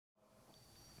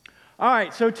All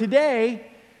right, so today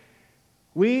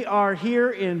we are here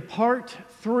in part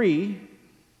 3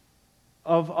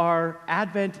 of our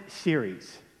Advent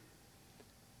series.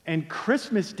 And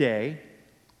Christmas Day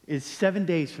is 7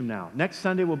 days from now. Next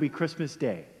Sunday will be Christmas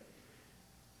Day.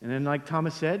 And then, like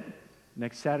Thomas said,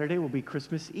 next Saturday will be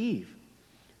Christmas Eve.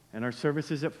 And our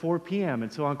service is at 4 p.m.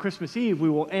 And so on Christmas Eve,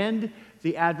 we will end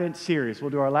the Advent series.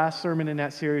 We'll do our last sermon in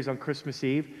that series on Christmas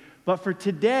Eve. But for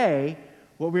today,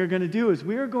 what we're going to do is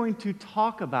we are going to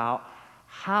talk about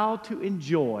how to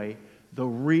enjoy the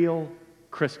real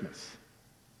Christmas.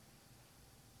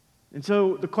 And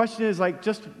so the question is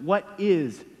just what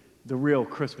is the real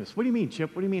Christmas? What do you mean,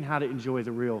 Chip? What do you mean how to enjoy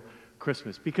the real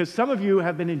Christmas? Because some of you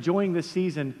have been enjoying this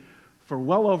season for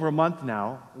well over a month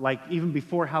now, like even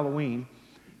before Halloween.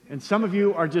 And some of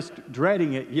you are just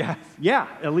dreading it. Yes. Yeah,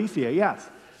 Alicia, yes.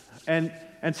 And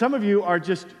some of you are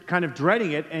just kind of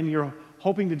dreading it, and you're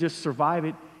hoping to just survive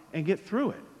it and get through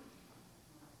it.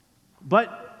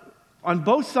 But on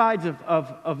both sides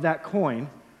of that coin,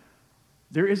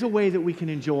 there is a way that we can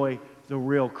enjoy the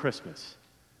real Christmas.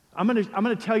 I'm going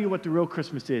to tell you what the real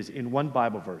Christmas is in one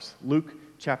Bible verse, Luke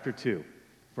chapter 2,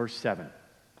 verse 7.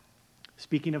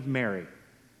 Speaking of Mary,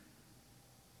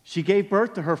 she gave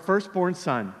birth to her firstborn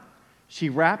son. She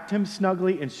wrapped him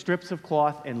snugly in strips of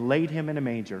cloth and laid him in a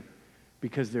manger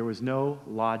because there was no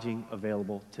lodging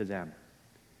available to them.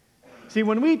 See,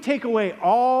 when we take away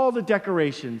all the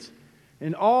decorations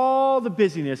and all the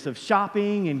busyness of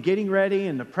shopping and getting ready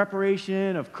and the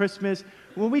preparation of Christmas,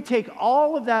 when we take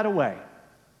all of that away,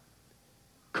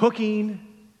 cooking,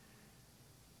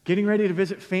 getting ready to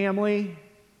visit family,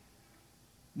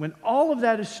 when all of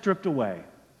that is stripped away,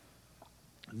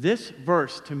 this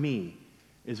verse to me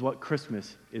is what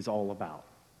Christmas is all about.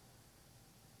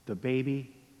 The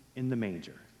baby in the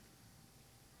manger.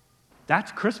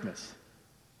 That's Christmas.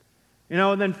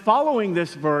 And then following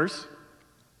this verse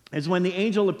is when the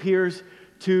angel appears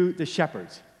to the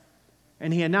shepherds.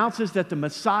 And he announces that the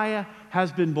Messiah has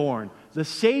been born. The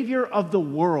Savior of the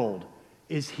world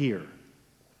is here.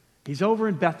 He's over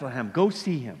in Bethlehem. Go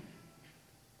see him.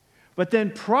 But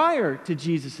then prior to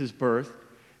Jesus' birth,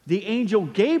 the angel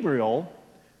Gabriel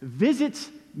visits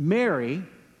Mary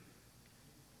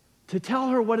to tell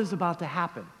her what is about to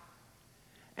happen.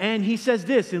 And he says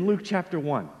this in Luke chapter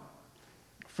 1.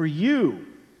 For you,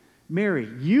 Mary,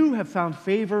 you have found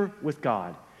favor with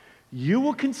God. You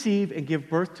will conceive and give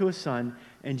birth to a son,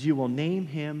 and you will name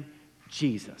him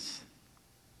Jesus.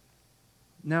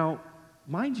 Now,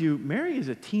 mind you, Mary is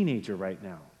a teenager right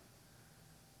now.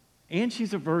 And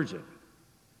she's a virgin.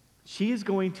 She is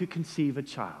going to conceive a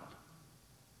child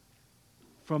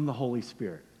from the Holy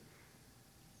Spirit.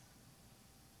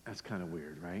 That's kind of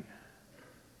weird, right?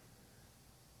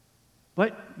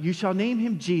 But you shall name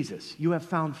him Jesus. You have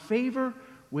found favor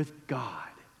with God.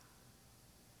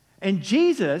 And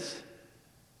Jesus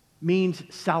means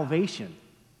salvation.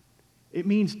 It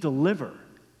means deliver.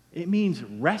 It means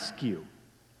rescue.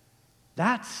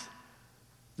 That's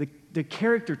the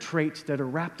character traits that are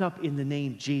wrapped up in the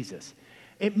name Jesus.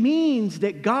 It means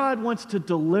that God wants to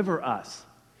deliver us.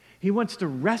 He wants to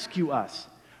rescue us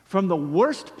from the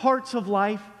worst parts of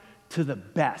life to the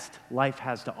best life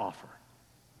has to offer.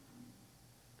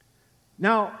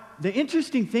 Now, the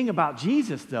interesting thing about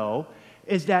Jesus, though,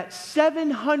 is that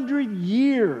 700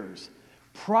 years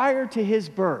prior to his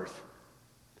birth,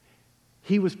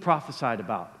 he was prophesied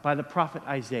about by the prophet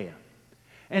Isaiah.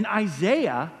 And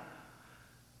Isaiah,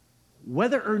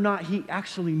 whether or not he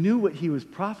actually knew what he was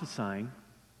prophesying,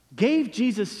 gave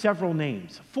Jesus several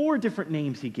names, 4 different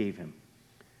names he gave him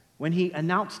when he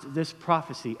announced this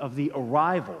prophecy of the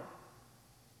arrival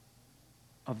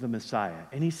of the Messiah.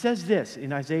 And he says this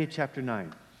in Isaiah chapter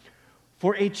 9.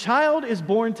 For a child is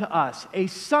born to us, a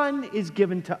son is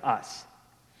given to us.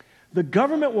 The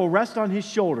government will rest on his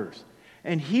shoulders,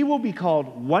 and he will be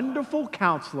called Wonderful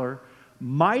Counselor,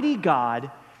 Mighty God,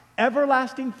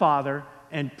 Everlasting Father,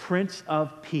 and Prince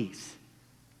of Peace.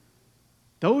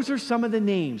 Those are some of the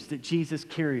names that Jesus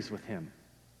carries with him.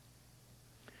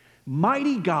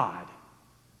 Mighty God.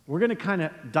 We're going to kind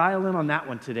of dial in on that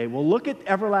one today. We'll look at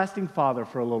Everlasting Father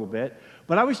for a little bit,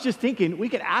 but I was just thinking we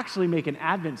could actually make an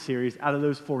Advent series out of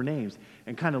those 4 names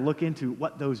and kind of look into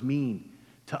what those mean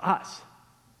to us.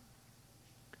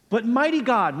 But mighty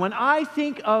God, when I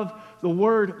think of the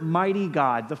word mighty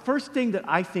God, the first thing that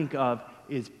I think of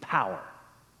is power.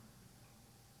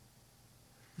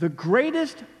 The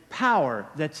greatest power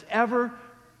that's ever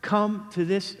come to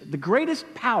this, the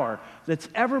greatest power that's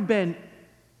ever been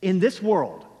in this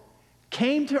world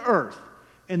came to earth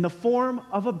in the form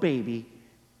of a baby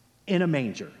in a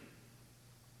manger.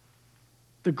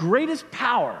 The greatest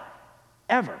power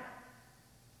ever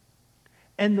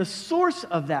And the source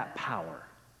of that power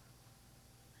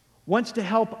wants to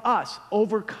help us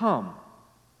overcome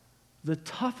the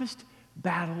toughest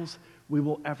battles we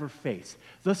will ever face.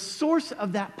 The source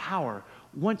of that power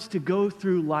wants to go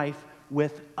through life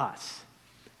with us.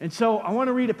 And so I want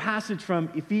to read a passage from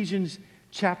Ephesians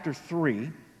chapter 3.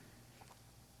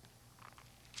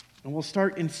 And we'll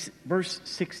start in verse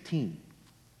 16.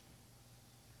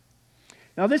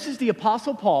 Now, this is the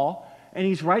Apostle Paul, and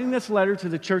he's writing this letter to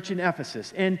the church in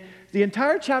Ephesus. And the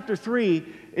entire chapter 3,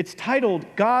 it's titled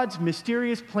God's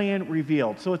Mysterious Plan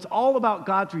Revealed. So it's all about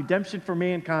God's redemption for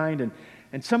mankind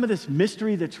and some of this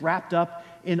mystery that's wrapped up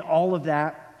in all of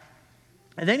that.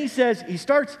 And then he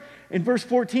starts in verse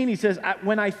 14, he says,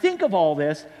 when I think of all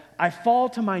this, I fall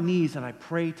to my knees and I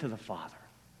pray to the Father.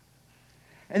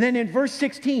 And then in verse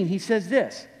 16, he says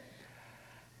this,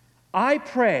 I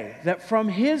pray that from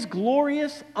his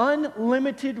glorious,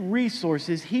 unlimited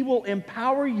resources, he will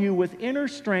empower you with inner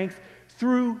strength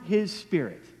through his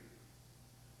Spirit.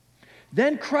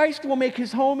 Then Christ will make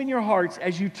his home in your hearts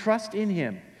as you trust in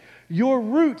him. Your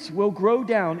roots will grow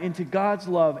down into God's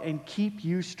love and keep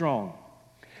you strong.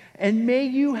 And may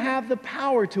you have the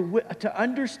power to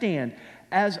understand,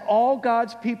 as all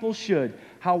God's people should,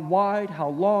 how wide, how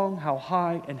long, how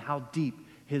high, and how deep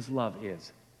his love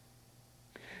is.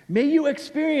 May you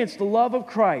experience the love of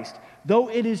Christ, though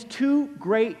it is too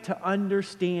great to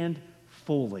understand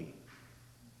fully.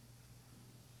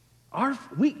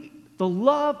 The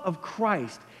love of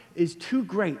Christ is too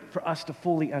great for us to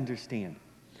fully understand.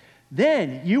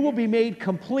 Then you will be made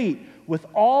complete with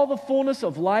all the fullness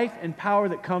of life and power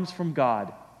that comes from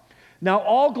God. Now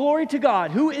all glory to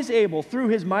God, who is able, through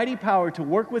his mighty power, to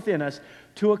work within us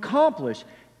to accomplish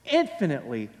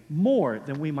infinitely more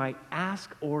than we might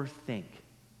ask or think.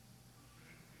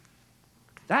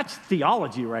 That's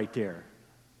theology right there.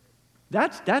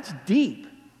 That's deep.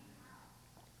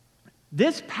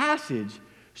 This passage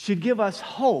should give us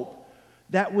hope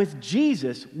that with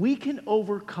Jesus we can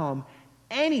overcome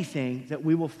anything that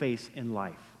we will face in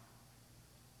life.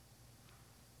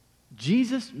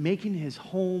 Jesus making his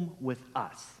home with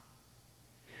us,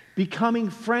 becoming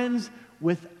friends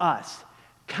with us,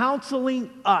 counseling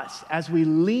us as we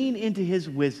lean into his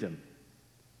wisdom.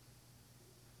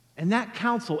 And that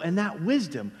counsel and that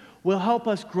wisdom will help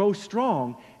us grow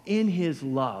strong in his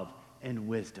love and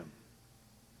wisdom.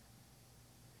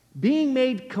 Being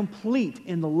made complete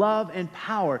in the love and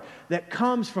power that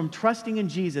comes from trusting in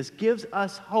Jesus gives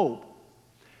us hope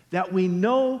that we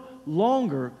no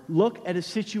longer look at a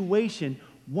situation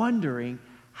wondering,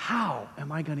 how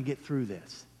am I going to get through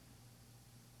this?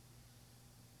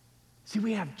 See,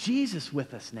 we have Jesus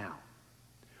with us now.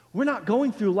 We're not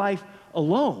going through life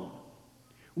alone.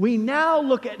 We now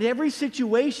look at every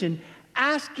situation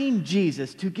asking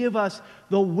Jesus to give us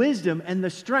the wisdom and the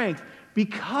strength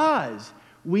because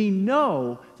we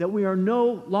know that we are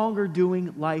no longer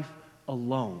doing life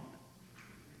alone.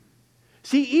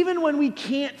 See, even when we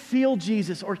can't feel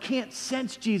Jesus or can't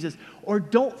sense Jesus or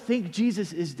don't think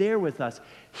Jesus is there with us,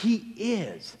 he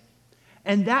is.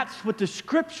 And that's what the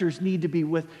scriptures need to be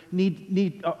with.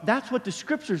 That's what the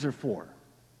scriptures are for.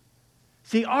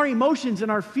 See, our emotions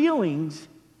and our feelings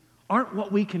aren't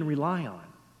what we can rely on.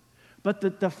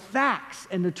 But the facts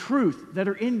and the truth that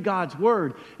are in God's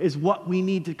word is what we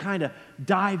need to kind of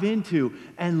dive into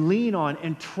and lean on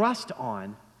and trust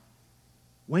on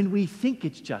when we think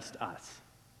it's just us.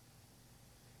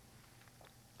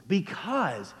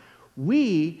 Because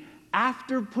we,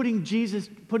 after putting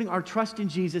our trust in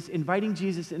Jesus, inviting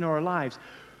Jesus into our lives,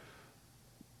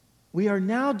 we are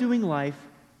now doing life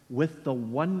with the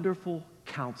wonderful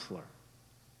Counselor.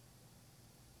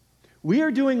 We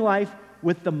are doing life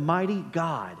with the mighty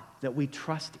God that we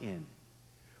trust in.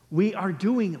 We are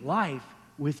doing life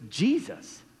with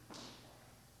Jesus.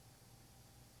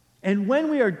 And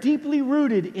when we are deeply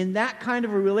rooted in that kind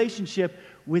of a relationship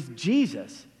with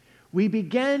Jesus, we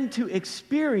begin to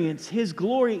experience his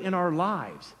glory in our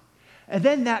lives. And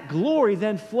then that glory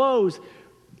then flows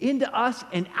into us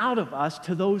and out of us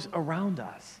to those around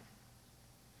us.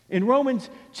 In Romans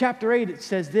chapter 8, it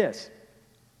says this,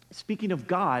 speaking of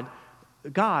God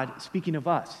speaking of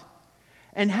us.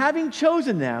 And having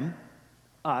chosen them,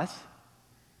 us,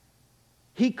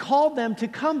 he called them to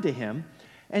come to him.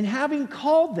 And having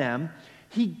called them,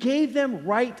 he gave them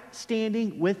right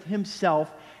standing with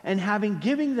himself. And having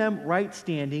given them right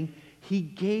standing, he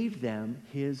gave them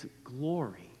his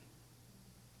glory.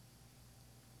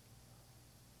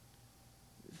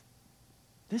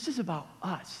 This is about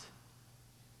us.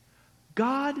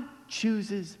 God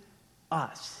chooses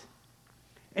us.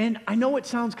 And I know it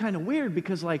sounds kind of weird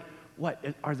because, like, what?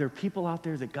 Are there people out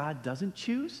there that God doesn't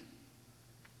choose?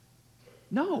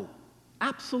 No,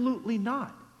 absolutely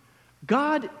not.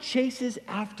 God chases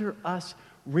after us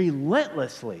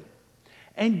relentlessly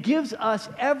and gives us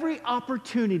every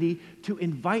opportunity to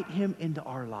invite him into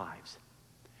our lives.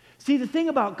 See, the thing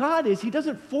about God is he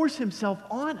doesn't force himself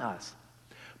on us,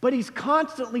 but he's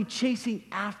constantly chasing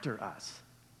after us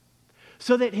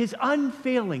so that his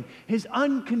unfailing, his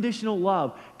unconditional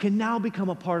love can now become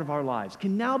a part of our lives,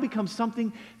 can now become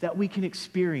something that we can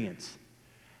experience.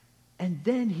 And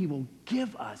then he will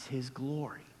give us his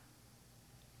glory.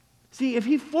 See, if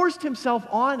he forced himself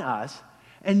on us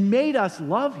and made us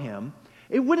love him,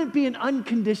 it wouldn't be an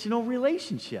unconditional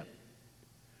relationship.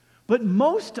 But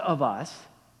most of us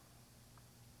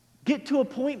get to a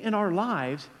point in our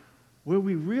lives where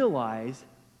we realize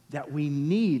that we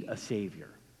need a Savior.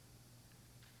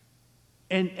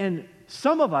 And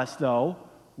some of us, though,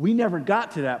 we never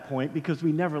got to that point because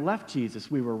we never left Jesus.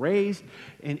 We were raised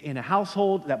in a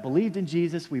household that believed in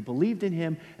Jesus. We believed in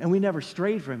him, and we never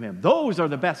strayed from him. Those are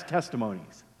the best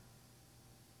testimonies.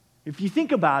 If you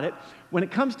think about it, when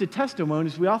it comes to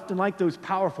testimonies, we often like those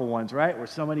powerful ones, right? Where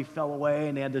somebody fell away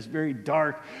and they had this very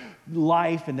dark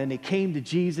life, and then they came to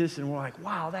Jesus, and we're like,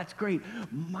 wow, that's great.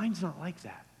 Mine's not like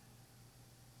that.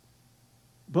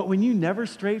 But when you never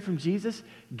strayed from Jesus,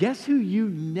 guess who you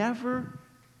never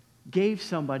gave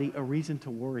somebody a reason to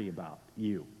worry about?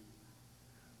 You.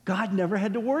 God never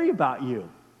had to worry about you.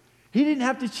 He didn't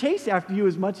have to chase after you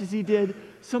as much as he did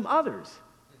some others.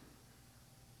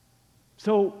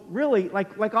 So really,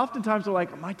 like oftentimes we're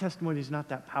like, my testimony is not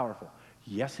that powerful.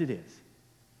 Yes, it is.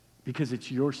 Because it's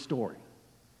your story.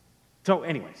 So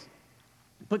anyways,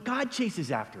 but God chases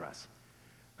after us,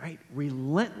 right?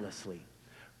 Relentlessly,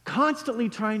 constantly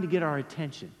trying to get our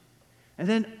attention. And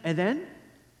then,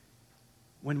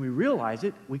 when we realize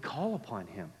it, we call upon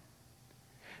him.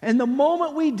 And the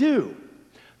moment we do,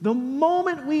 the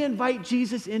moment we invite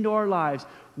Jesus into our lives,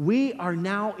 we are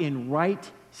now in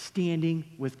right standing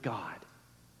with God.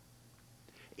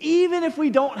 Even if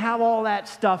we don't have all that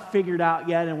stuff figured out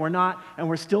yet and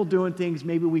we're still doing things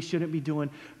maybe we shouldn't be doing,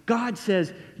 God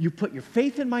says, you put your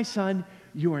faith in my son,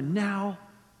 you are now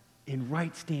in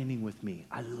right standing with me.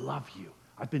 I love you.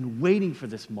 I've been waiting for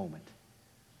this moment.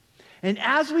 And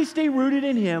as we stay rooted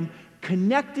in him,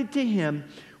 connected to him,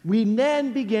 we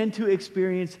then begin to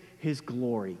experience his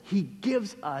glory. He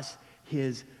gives us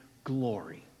his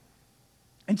glory.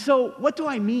 And so, what do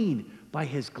I mean by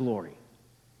his glory?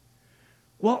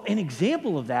 Well, an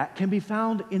example of that can be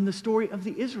found in the story of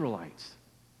the Israelites.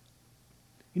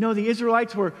 You know, the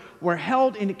Israelites were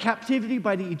held in captivity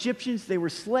by the Egyptians. They were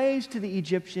slaves to the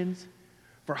Egyptians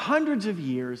for hundreds of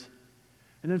years.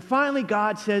 And then finally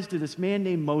God says to this man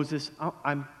named Moses,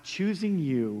 I'm choosing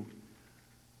you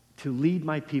to lead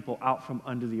my people out from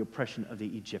under the oppression of the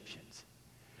Egyptians.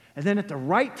 And then at the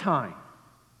right time,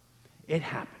 it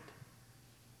happened.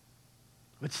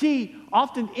 But see,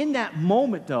 often in that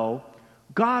moment, though,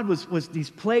 God was these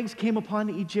plagues came upon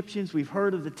the Egyptians. We've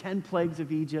heard of the 10 plagues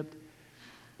of Egypt.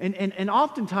 And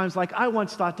oftentimes, like I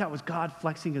once thought that was God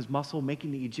flexing his muscle,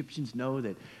 making the Egyptians know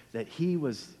that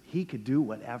he could do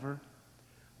whatever.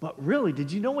 But really,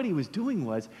 did you know what he was doing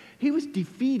was, he was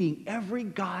defeating every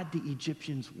god the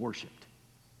Egyptians worshipped.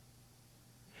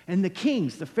 And the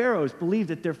kings, the pharaohs, believed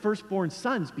that their firstborn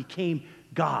sons became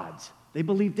gods. They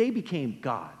believed they became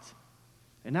gods.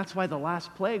 And that's why the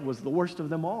last plague was the worst of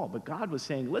them all. But God was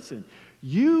saying, listen,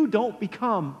 you don't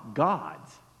become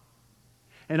gods.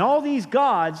 And all these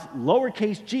gods,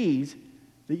 lowercase g's,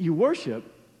 that you worship,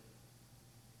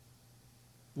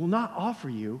 will not offer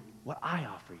you what I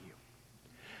offer you.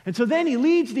 And so then he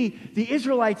leads the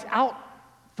Israelites out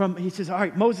from, he says, all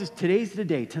right, Moses, today's the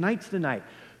day, tonight's the night.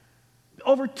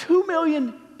 Over 2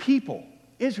 million people,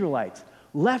 Israelites,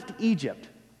 left Egypt.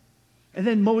 And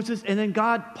then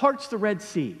God parts the Red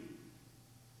Sea.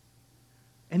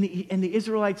 And the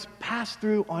Israelites pass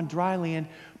through on dry land,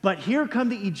 but here come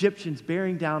the Egyptians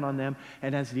bearing down on them.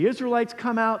 And as the Israelites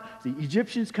come out, the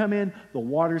Egyptians come in, the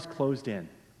waters closed in.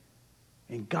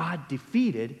 And God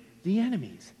defeated the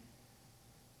enemies.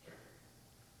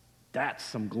 That's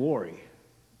some glory,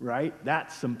 right?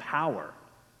 That's some power.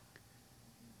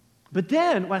 But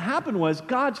then what happened was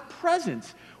God's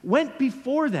presence went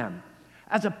before them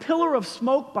as a pillar of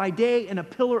smoke by day and a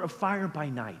pillar of fire by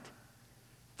night.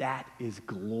 That is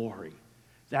glory.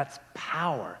 That's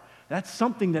power. That's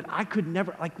something that I could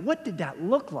never, like, what did that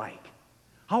look like?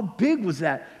 How big was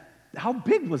that? How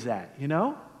big was that, you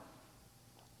know?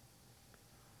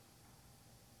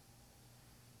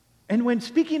 And when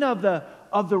speaking of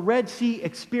the Red Sea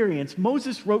experience,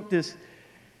 Moses wrote this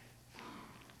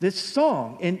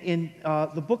song in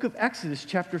the book of Exodus,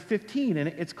 chapter 15, and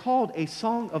it's called A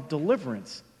Song of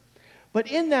Deliverance. But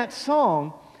in that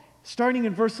song, starting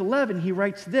in verse 11, he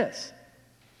writes this: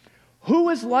 "Who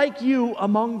is like you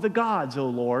among the gods, O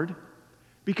Lord?"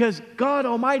 Because God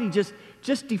Almighty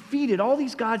just defeated all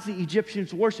these gods the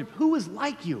Egyptians worshiped. Who is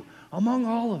like you among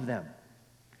all of them?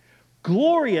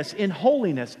 "Glorious in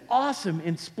holiness, awesome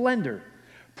in splendor,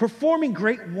 performing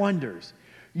great wonders.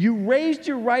 You raised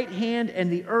your right hand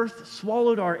and the earth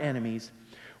swallowed our enemies.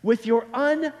 With your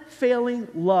unfailing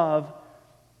love,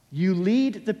 you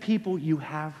lead the people you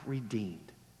have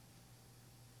redeemed.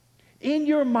 In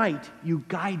your might, you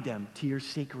guide them to your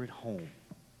sacred home."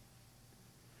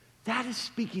 That is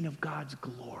speaking of God's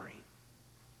glory.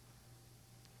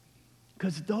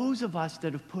 Because those of us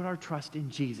that have put our trust in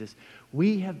Jesus,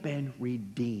 we have been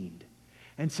redeemed.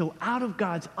 And so out of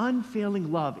God's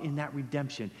unfailing love in that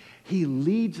redemption, he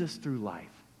leads us through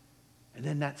life. And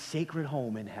then that sacred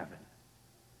home in heaven.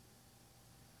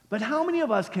 But how many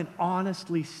of us can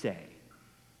honestly say,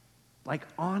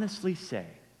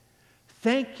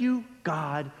 "Thank you,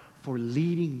 God, for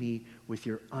leading me with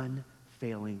your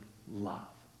unfailing love"?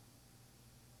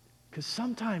 Because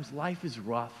sometimes life is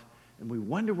rough, and we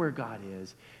wonder where God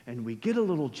is, and we get a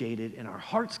little jaded, and our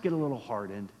hearts get a little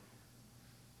hardened,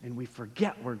 and we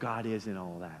forget where God is in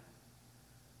all that.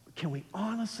 But can we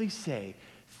honestly say,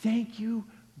 "Thank you,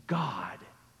 God,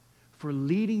 for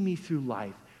leading me through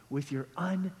life with your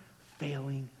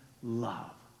unfailing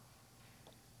love"?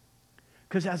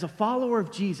 Because as a follower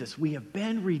of Jesus, we have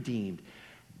been redeemed,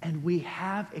 and we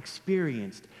have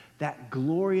experienced that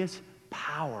glorious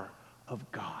power of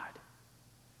God.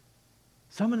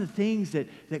 Some of the things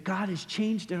that God has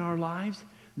changed in our lives,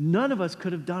 none of us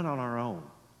could have done on our own.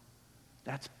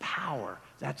 That's power.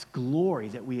 That's glory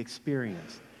that we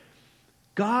experience.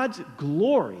 God's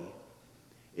glory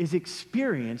is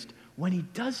experienced when he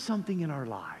does something in our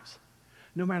lives,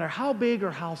 no matter how big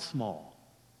or how small.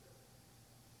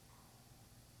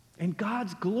 And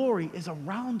God's glory is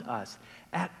around us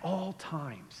at all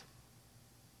times.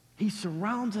 He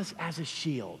surrounds us as a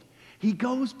shield. He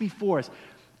goes before us.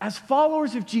 As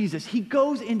followers of Jesus, he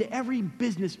goes into every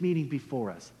business meeting before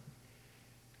us.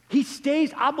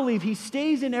 I believe he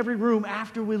stays in every room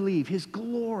after we leave. His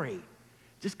glory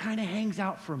just kind of hangs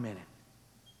out for a minute.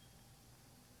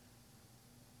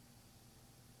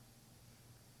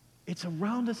 It's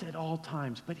around us at all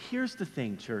times. But here's the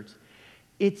thing, church.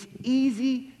 It's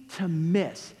easy to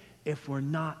miss if we're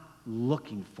not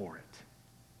looking for it.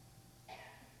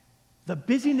 The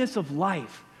busyness of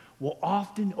life will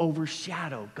often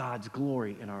overshadow God's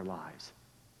glory in our lives.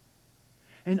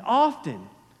 And often,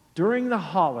 during the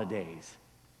holidays,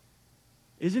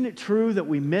 isn't it true that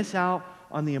we miss out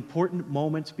on the important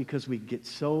moments because we get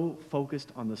so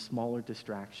focused on the smaller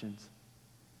distractions?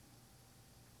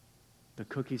 The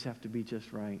cookies have to be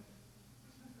just right.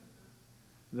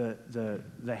 The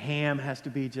ham has to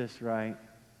be just right.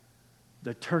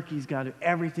 The turkey's got it.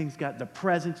 Everything's got the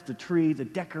presents, the tree, the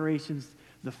decorations,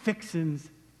 the fixins.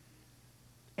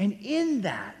 And in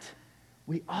that,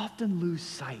 we often lose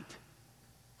sight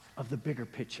of the bigger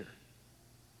picture.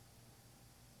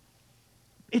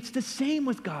 It's the same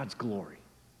with God's glory.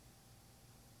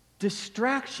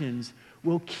 Distractions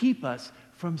will keep us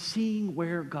from seeing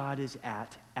where God is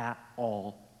at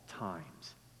all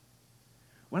times.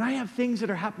 When I have things that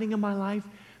are happening in my life,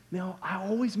 I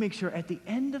always make sure at the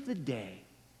end of the day,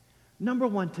 number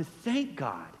one, to thank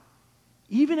God,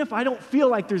 even if I don't feel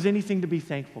like there's anything to be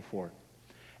thankful for.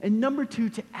 And number two,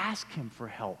 to ask him for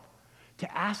help,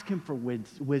 to ask him for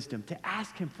wisdom, to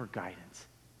ask him for guidance.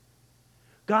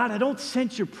 God, I don't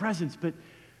sense your presence, but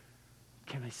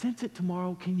can I sense it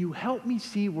tomorrow? Can you help me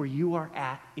see where you are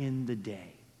at in the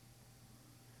day?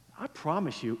 I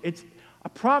promise you,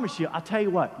 I'll tell you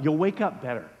what, you'll wake up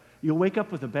better. You'll wake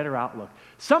up with a better outlook.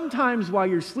 Sometimes while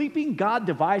you're sleeping, God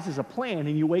devises a plan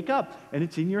and you wake up and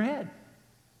it's in your head.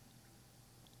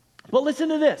 But listen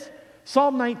to this,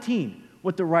 Psalm 19,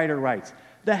 what the writer writes.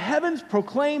 The heavens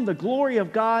proclaim the glory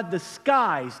of God. The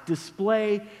skies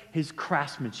display his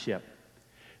craftsmanship.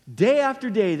 Day after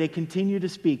day they continue to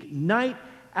speak. Night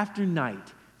after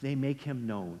night they make him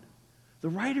known. The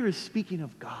writer is speaking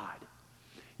of God.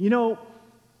 You know,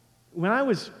 when I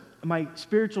was my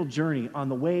spiritual journey on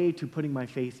the way to putting my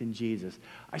faith in Jesus,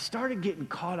 I started getting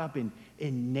caught up in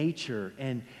nature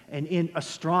and in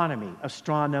astronomy.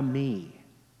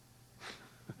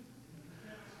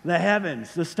 The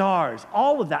heavens, the stars,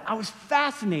 all of that. I was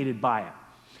fascinated by it.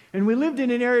 And we lived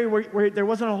in an area where there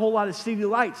wasn't a whole lot of city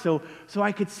lights, so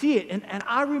I could see it. And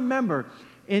I remember,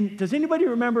 does anybody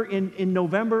remember in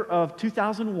November of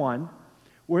 2001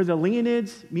 where the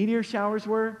Leonids meteor showers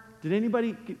were? Did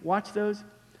anybody watch those?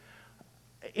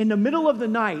 In the middle of the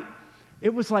night,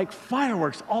 It was like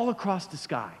fireworks all across the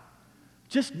sky.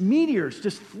 Just meteors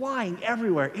just flying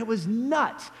everywhere. It was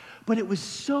nuts. But it was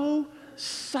so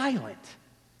silent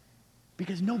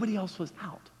because nobody else was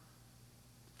out.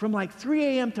 From like 3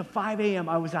 a.m. to 5 a.m.,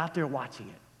 I was out there watching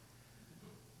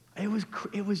it.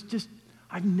 It was just,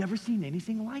 I've never seen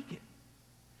anything like it.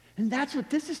 And that's what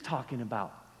this is talking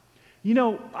about. You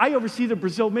know, I oversee the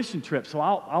Brazil mission trip, so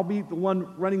I'll be the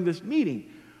one running this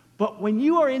meeting. But when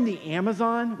you are in the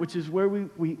Amazon, which is where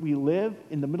we live,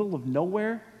 in the middle of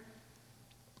nowhere,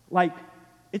 like,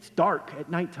 it's dark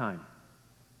at nighttime.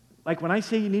 Like, when I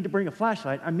say you need to bring a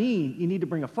flashlight, I mean you need to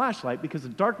bring a flashlight because the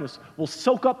darkness will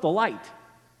soak up the light.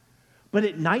 But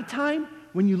at nighttime,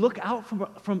 when you look out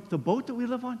from the boat that we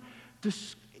live on,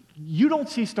 you don't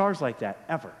see stars like that,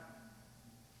 ever.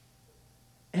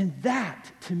 And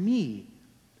that, to me,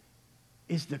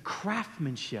 is the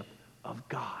craftsmanship of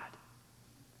God.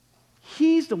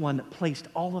 He's the one that placed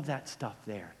all of that stuff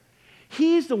there.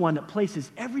 He's the one that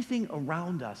places everything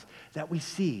around us that we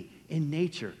see in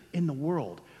nature, in the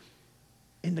world,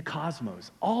 in the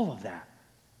cosmos, all of that.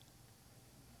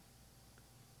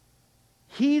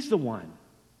 He's the one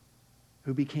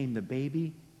who became the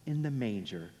baby in the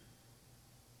manger,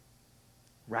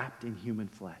 wrapped in human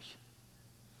flesh.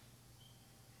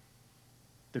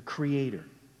 The creator,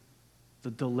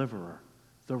 the deliverer,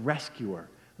 the rescuer,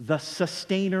 the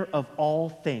sustainer of all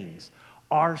things,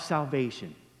 our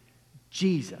salvation,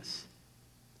 Jesus.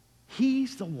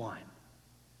 He's the one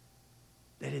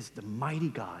that is the mighty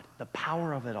God, the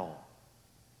power of it all.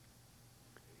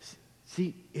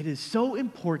 See, it is so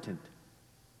important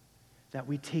that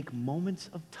we take moments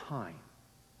of time,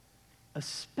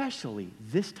 especially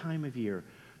this time of year,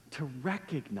 to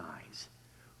recognize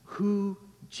who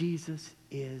Jesus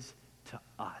is to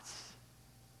us.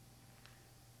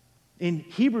 In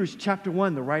Hebrews chapter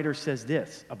 1, the writer says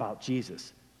this about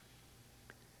Jesus,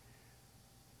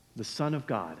 the Son of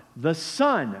God. The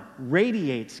Son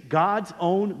radiates God's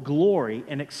own glory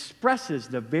and expresses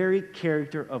the very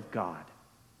character of God.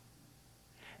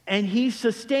 And he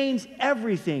sustains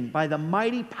everything by the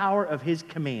mighty power of his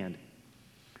command.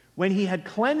 When he had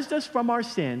cleansed us from our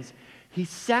sins, he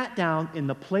sat down in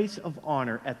the place of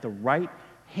honor at the right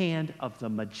hand of the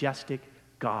majestic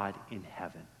God in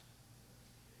heaven.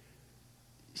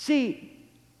 See,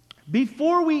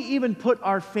 before we even put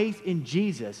our faith in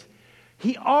Jesus,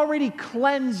 he already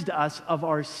cleansed us of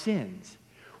our sins.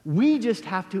 We just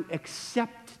have to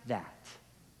accept that.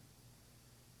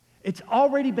 It's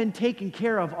already been taken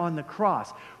care of on the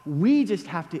cross. We just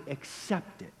have to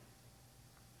accept it.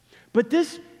 But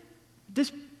this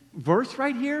verse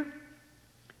right here,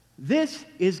 this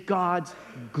is God's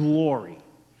glory.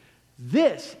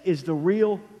 This is the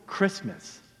real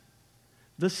Christmas.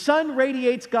 The Son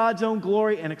radiates God's own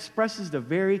glory and expresses the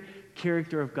very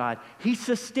character of God. He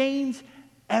sustains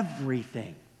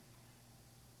everything.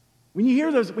 When you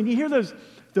hear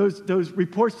those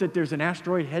reports that there's an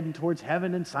asteroid heading towards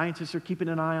heaven and scientists are keeping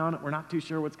an eye on it, we're not too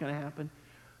sure what's going to happen.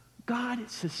 God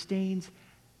sustains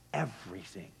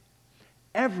everything.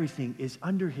 Everything is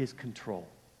under his control.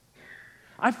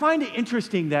 I find it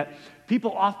interesting that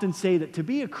people often say that to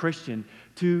be a Christian,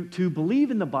 to believe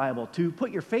in the Bible, to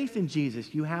put your faith in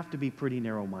Jesus, you have to be pretty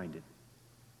narrow-minded.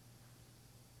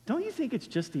 Don't you think it's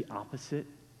just the opposite?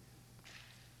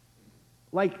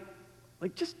 Like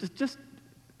just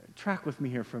track with me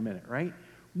here for a minute, right?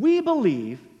 We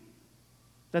believe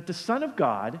that the Son of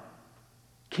God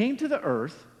came to the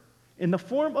earth in the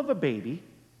form of a baby,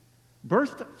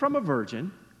 birthed from a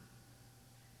virgin,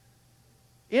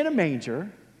 in a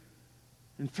manger,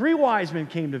 and 3 wise men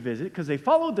came to visit because they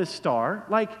followed this star.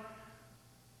 Like,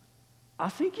 I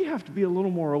think you have to be a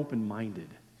little more open-minded.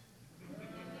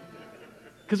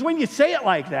 Because when you say it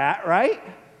like that, right?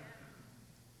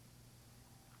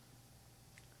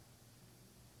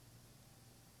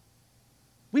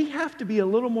 We have to be a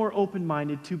little more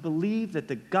open-minded to believe that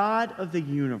the God of the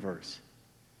universe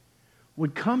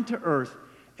would come to earth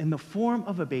in the form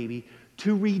of a baby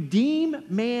to redeem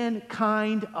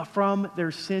mankind from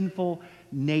their sinful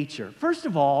nature. First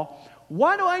of all,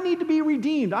 why do I need to be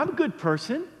redeemed? I'm a good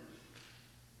person.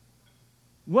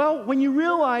 Well, when you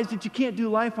realize that you can't do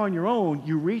life on your own,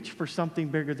 you reach for something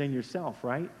bigger than yourself,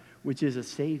 right? Which is a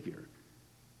Savior.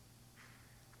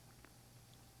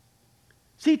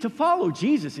 See, to follow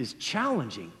Jesus is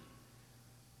challenging.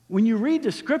 When you read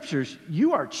the scriptures,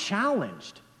 you are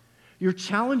challenged. You're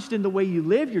challenged in the way you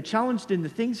live. You're challenged in the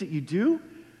things that you do.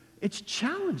 It's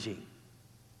challenging.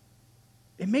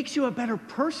 It makes you a better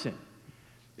person.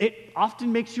 It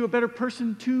often makes you a better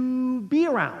person to be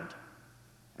around.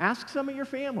 Ask some of your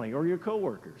family or your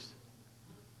coworkers.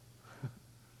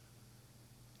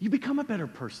 you become a better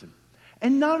person.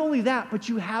 And not only that, but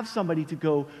you have somebody to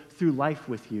go through life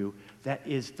with you that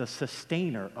is the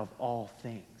sustainer of all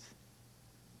things.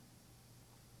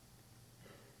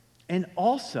 And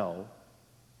also,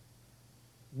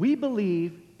 we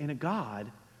believe in a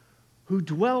God who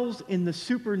dwells in the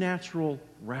supernatural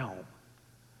realm.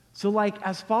 So like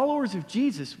as followers of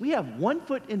Jesus, we have 1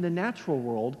 foot in the natural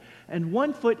world and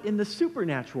 1 foot in the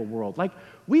supernatural world. Like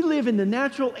we live in the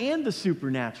natural and the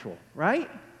supernatural, right?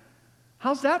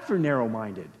 How's that for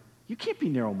narrow-minded? You can't be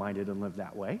narrow-minded and live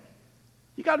that way.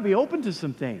 You got to be open to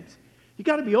some things. You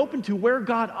got to be open to where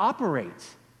God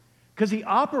operates, because he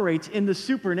operates in the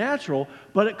supernatural,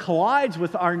 but it collides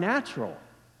with our natural.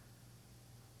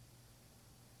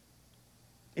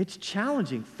 It's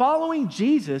challenging. Following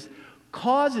Jesus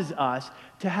causes us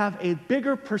to have a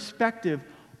bigger perspective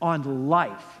on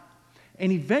life.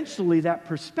 And eventually that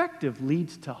perspective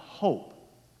leads to hope.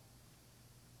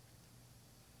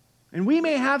 And we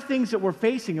may have things that we're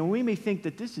facing, and we may think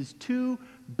that this is too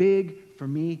big for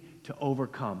me to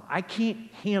overcome. I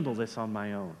can't handle this on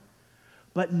my own.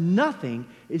 But nothing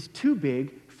is too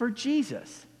big for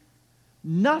Jesus.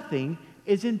 Nothing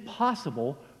is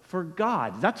impossible for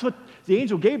God. That's what the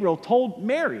angel Gabriel told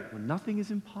Mary. Well, nothing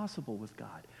is impossible with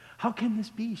God. How can this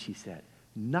be, she said.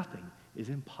 Nothing is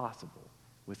impossible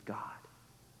with God.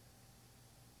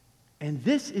 And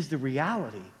this is the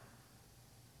reality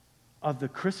of the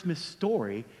Christmas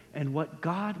story and what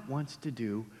God wants to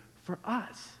do for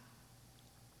us.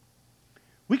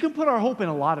 We can put our hope in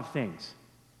a lot of things,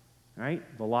 right?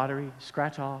 The lottery,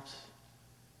 scratch-offs,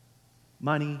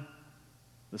 money,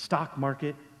 the stock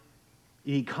market,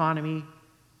 the economy,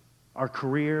 our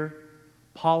career,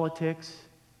 politics.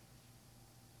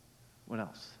 What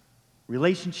else?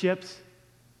 Relationships,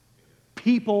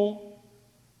 people.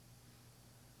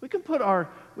 We can put our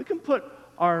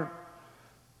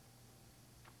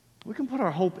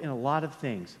hope in a lot of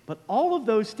things, but all of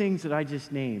those things that I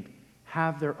just named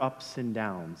have their ups and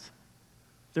downs.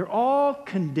 They're all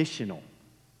conditional.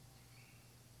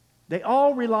 They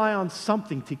all rely on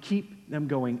something to keep them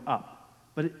going up,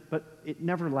 but it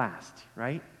never lasts,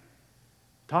 right?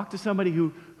 Talk to somebody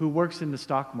who works in the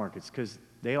stock markets, because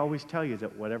they always tell you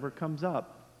that whatever comes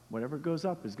up, whatever goes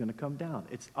up is going to come down.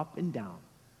 It's up and down.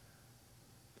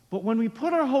 But when we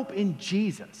put our hope in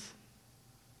Jesus,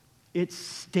 it's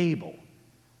stable,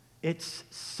 it's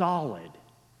solid,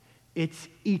 it's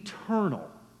eternal.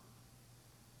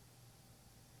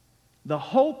 The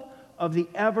hope of the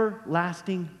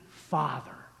everlasting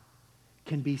Father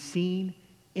can be seen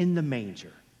in the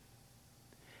manger.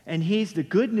 And he's the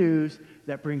good news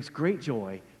that brings great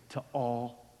joy to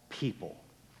all people.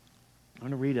 I'm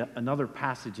going to read another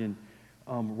passage in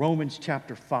Romans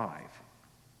chapter 5,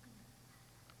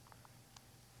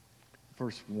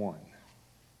 verse 1.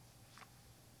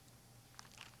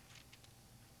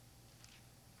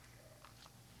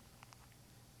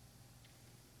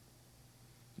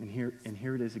 And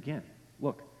here it is again.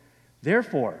 Look,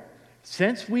 therefore,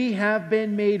 since we have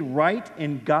been made right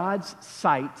in God's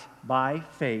sight by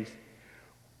faith,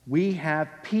 we have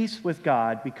peace with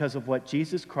God because of what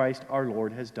Jesus Christ our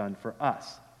Lord has done for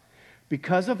us.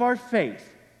 Because of our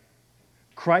faith,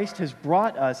 Christ has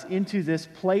brought us into this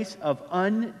place of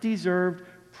undeserved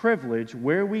privilege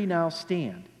where we now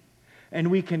stand, and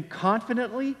we can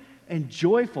confidently and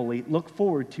joyfully look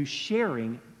forward to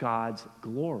sharing God's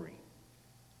glory.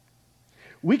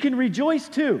 We can rejoice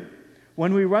too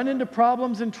when we run into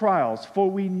problems and trials, for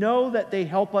we know that they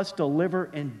help us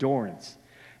deliver endurance.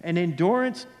 And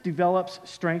endurance develops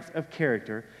strength of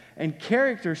character, and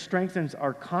character strengthens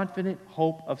our confident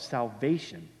hope of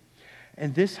salvation.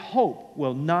 And this hope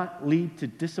will not lead to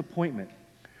disappointment,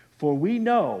 for we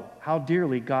know how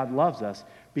dearly God loves us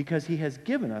because he has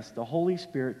given us the Holy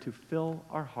Spirit to fill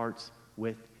our hearts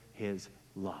with his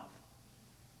love.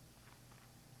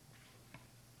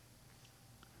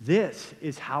 This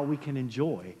is how we can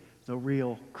enjoy the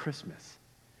real Christmas.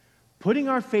 Putting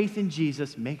our faith in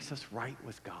Jesus makes us right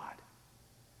with God.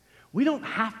 We don't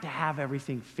have to have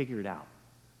everything figured out.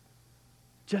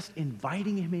 Just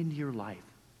inviting him into your life,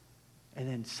 and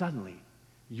then suddenly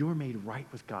you're made right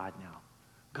with God now.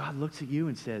 God looks at you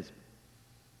and says,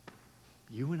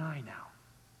 you and I now.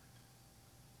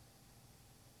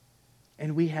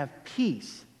 And we have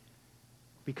peace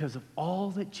because of all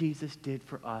that Jesus did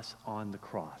for us on the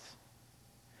cross.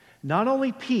 Not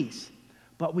only peace,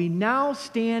 but we now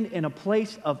stand in a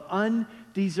place of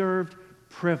undeserved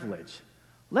privilege.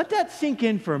 Let that sink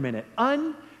in for a minute.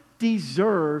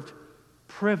 Undeserved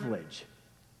privilege.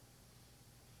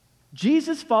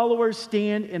 Jesus' followers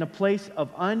stand in a place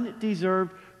of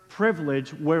undeserved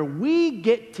privilege where we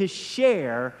get to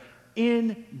share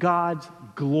in God's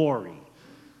glory.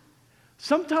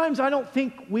 Sometimes I don't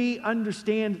think we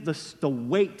understand the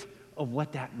weight of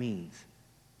what that means.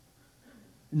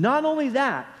 Not only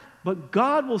that, but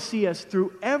God will see us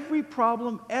through every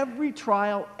problem, every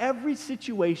trial, every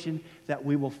situation that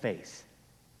we will face.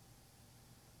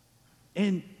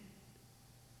 And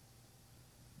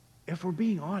if we're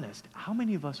being honest, how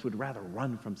many of us would rather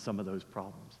run from some of those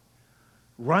problems?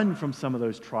 Run from some of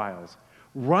those trials?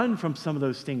 Run from some of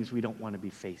those things we don't want to be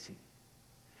facing?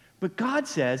 But God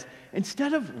says,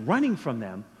 instead of running from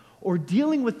them or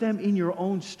dealing with them in your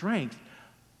own strength,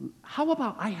 how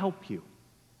about I help you?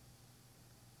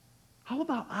 How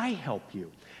about I help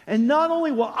you? And not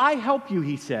only will I help you,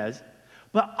 he says,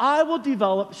 but I will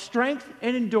develop strength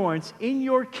and endurance in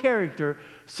your character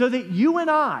so that you and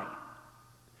I,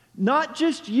 not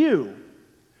just you,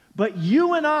 but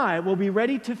you and I will be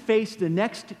ready to face the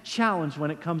next challenge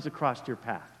when it comes across your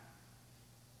path.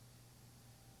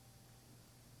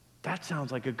 That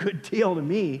sounds like a good deal to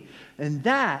me. And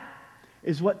that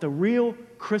is what the real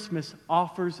Christmas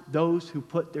offers those who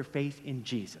put their faith in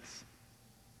Jesus.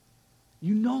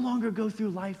 You no longer go through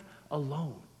life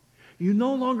alone. You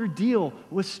no longer deal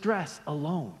with stress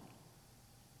alone.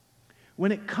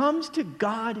 When it comes to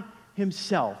God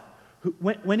himself,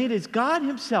 when it is God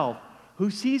himself who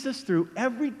sees us through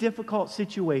every difficult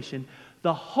situation,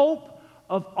 the hope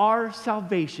of our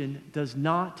salvation does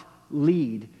not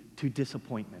lead to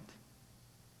disappointment.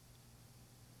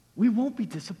 We won't be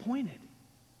disappointed.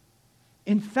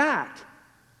 In fact,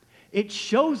 it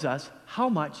shows us how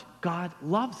much God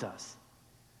loves us.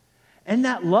 And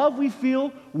that love we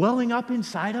feel welling up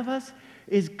inside of us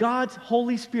is God's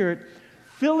Holy Spirit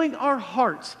filling our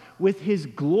hearts with his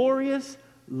glorious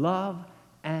love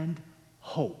and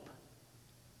hope.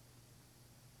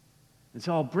 And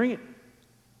so I'll bring it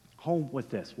home with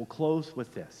this. We'll close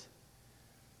with this.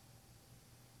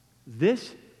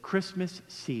 This Christmas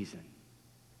season,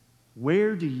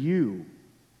 where do you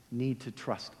need to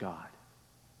trust God?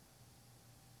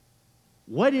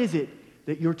 What is it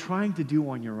that you're trying to do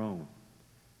on your own?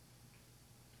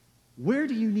 Where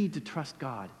do you need to trust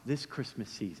God this Christmas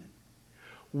season?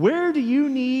 Where do you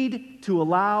need to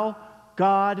allow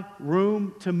God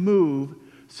room to move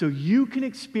so you can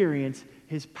experience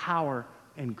his power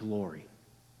and glory?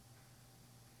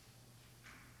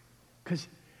 Because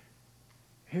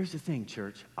here's the thing,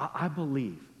 church. I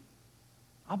believe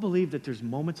that there's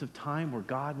moments of time where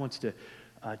God wants to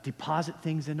deposit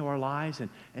things into our lives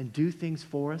and do things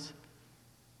for us.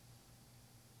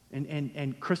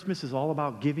 And Christmas is all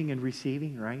about giving and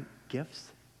receiving, right? Gifts.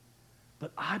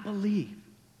 But I believe,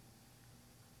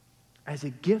 as a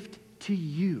gift to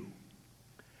you,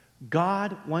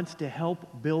 God wants to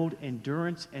help build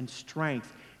endurance and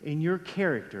strength in your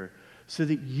character so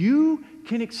that you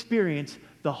can experience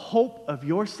the hope of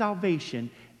your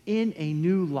salvation in a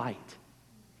new light,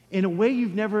 in a way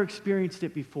you've never experienced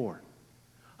it before.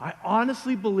 I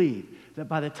honestly believe that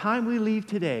by the time we leave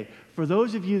today, for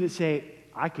those of you that say,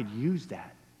 I could use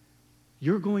that,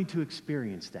 you're going to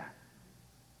experience that.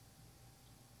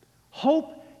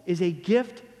 Hope is a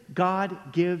gift God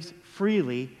gives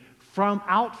freely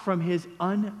out from his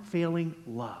unfailing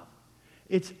love.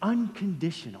 It's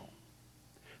unconditional.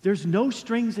 There's no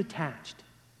strings attached.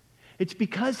 It's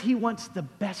because he wants the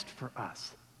best for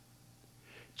us.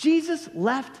 Jesus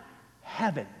left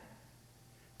heaven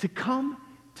to come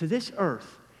to this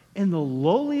earth in the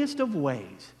lowliest of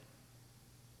ways,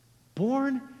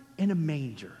 born in a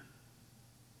manger,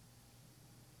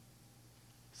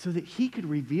 so that he could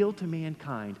reveal to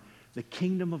mankind the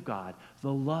kingdom of God,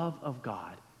 the love of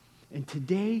God. And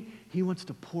today, he wants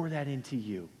to pour that into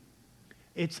you.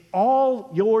 It's all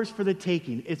yours for the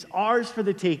taking. It's ours for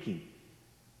the taking.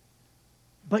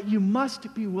 But you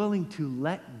must be willing to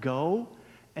let go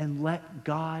and let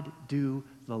God do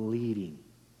the leading.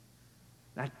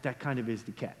 That kind of is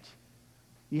the catch.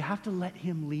 You have to let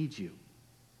him lead you.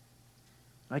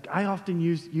 Like I often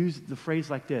use the phrase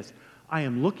like this: I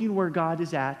am looking where God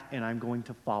is at, and I'm going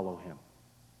to follow him.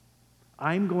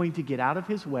 I'm going to get out of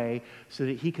his way so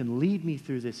that he can lead me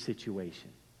through this situation.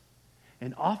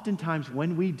 And oftentimes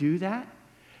when we do that,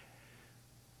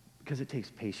 because it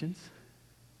takes patience,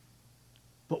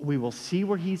 but we will see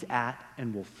where he's at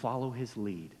and we'll follow his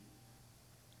lead.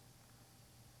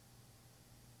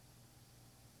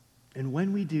 And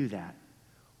when we do that,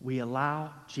 we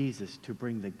allow Jesus to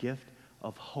bring the gift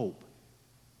of hope.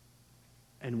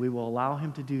 And we will allow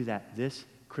him to do that this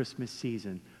Christmas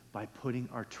season by putting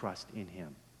our trust in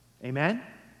him. Amen?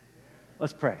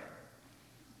 Let's pray.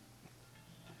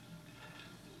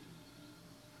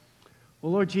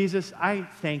 Well, Lord Jesus, I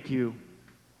thank you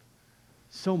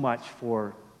so much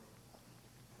for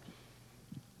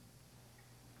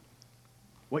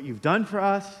what you've done for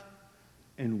us,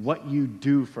 and what you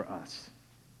do for us.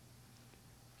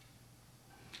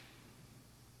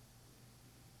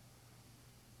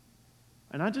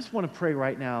 And I just want to pray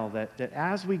right now that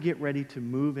as we get ready to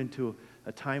move into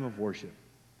a time of worship,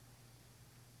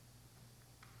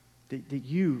 that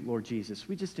you, Lord Jesus,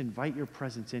 we just invite your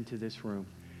presence into this room,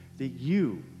 that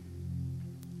you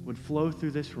would flow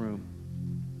through this room.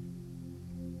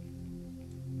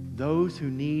 Those who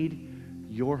need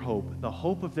your hope, the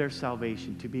hope of their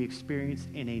salvation, to be experienced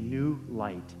in a new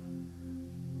light.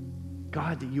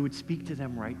 God, that you would speak to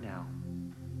them right now,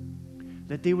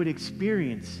 that they would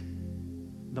experience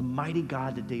the mighty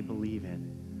God that they believe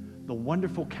in, the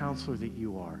wonderful counselor that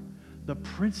you are, the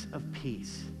Prince of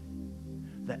Peace,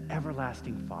 the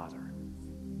everlasting Father,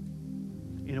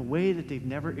 in a way that they've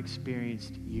never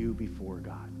experienced you before,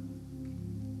 God.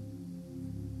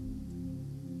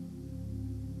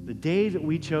 The day that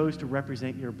we chose to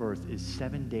represent your birth is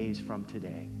 7 days from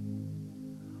today.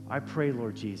 I pray,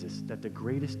 Lord Jesus, that the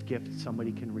greatest gift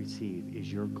somebody can receive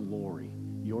is your glory,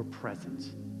 your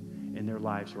presence in their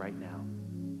lives right now.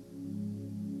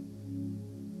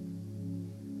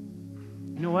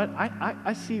 You know what?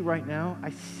 I see right now,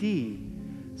 I see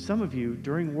some of you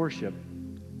during worship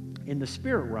in the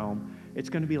spirit realm, it's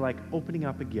going to be like opening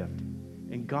up a gift.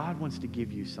 And God wants to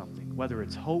give you something, whether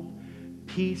it's hope,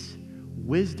 peace,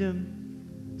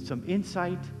 wisdom, some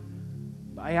insight.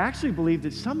 I actually believe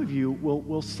that some of you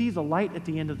will see the light at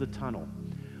the end of the tunnel.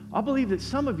 I believe that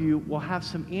some of you will have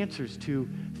some answers to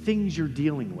things you're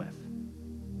dealing with.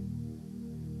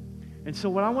 And so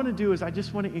what I want to do is I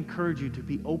just want to encourage you to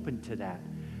be open to that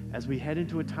as we head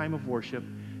into a time of worship.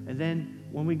 And then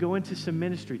when we go into some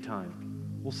ministry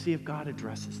time, we'll see if God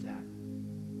addresses that.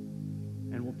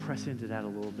 And we'll press into that a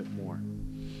little bit more.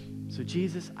 So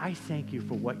Jesus, I thank you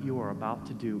for what you are about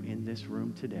to do in this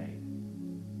room today.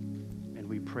 And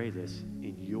we pray this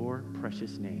in your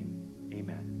precious name.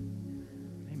 Amen.